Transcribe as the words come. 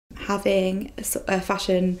having a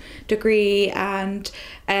fashion degree, and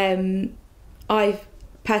I've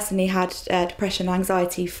personally had depression and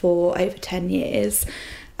anxiety for over 10 years,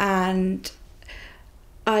 and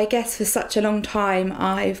I guess for such a long time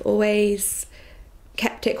I've always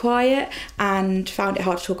kept it quiet and found it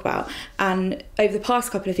hard to talk about. And over the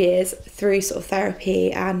past couple of years, through sort of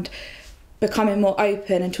therapy and becoming more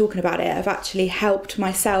open and talking about it, I've actually helped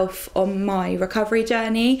myself on my recovery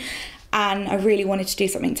journey, and I really wanted to do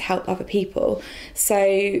something to help other people. So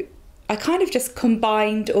I kind of just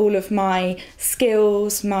combined all of my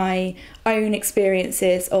skills, my own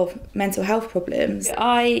experiences of mental health problems.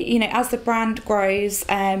 As the brand grows,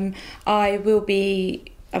 I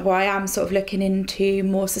am sort of looking into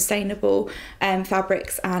more sustainable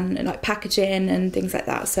fabrics and like packaging and things like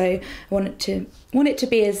that. So I want it to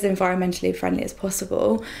be as environmentally friendly as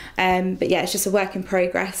possible. But yeah, it's just a work in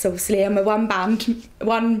progress. Obviously, I'm a one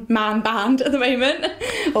man band at the moment,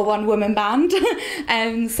 or one woman band.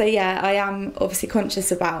 So yeah, I am obviously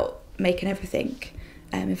conscious about making everything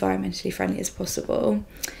environmentally friendly as possible.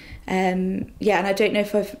 And I don't know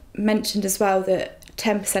if I've mentioned as well that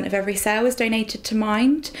 10% of every sale is donated to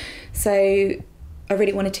Mind. So I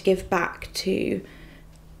really wanted to give back to,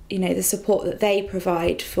 the support that they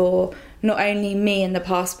provide for not only me in the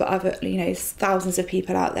past, but other, thousands of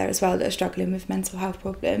people out there as well that are struggling with mental health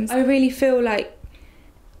problems. I do really feel like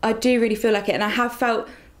it, and I have felt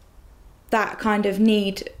that kind of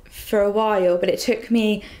need for a while, but it took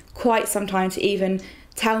me quite some time to even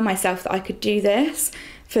tell myself that I could do this.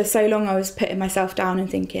 For so long I was putting myself down and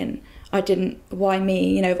thinking, why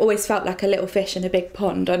me? I've always felt like a little fish in a big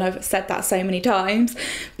pond, and I've said that so many times.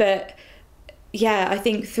 But yeah, I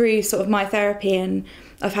think through sort of my therapy, and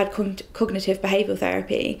I've had cognitive behavioural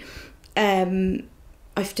therapy,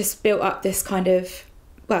 I've just built up this kind of,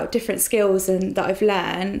 different skills and that I've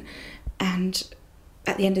learned. And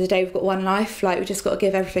at the end of the day, we've got one life, we've just got to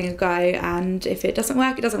give everything a go. And if it doesn't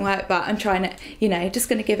work, it doesn't work. But I'm trying to, just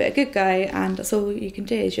going to give it a good go, and that's all you can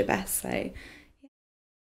do is your best. So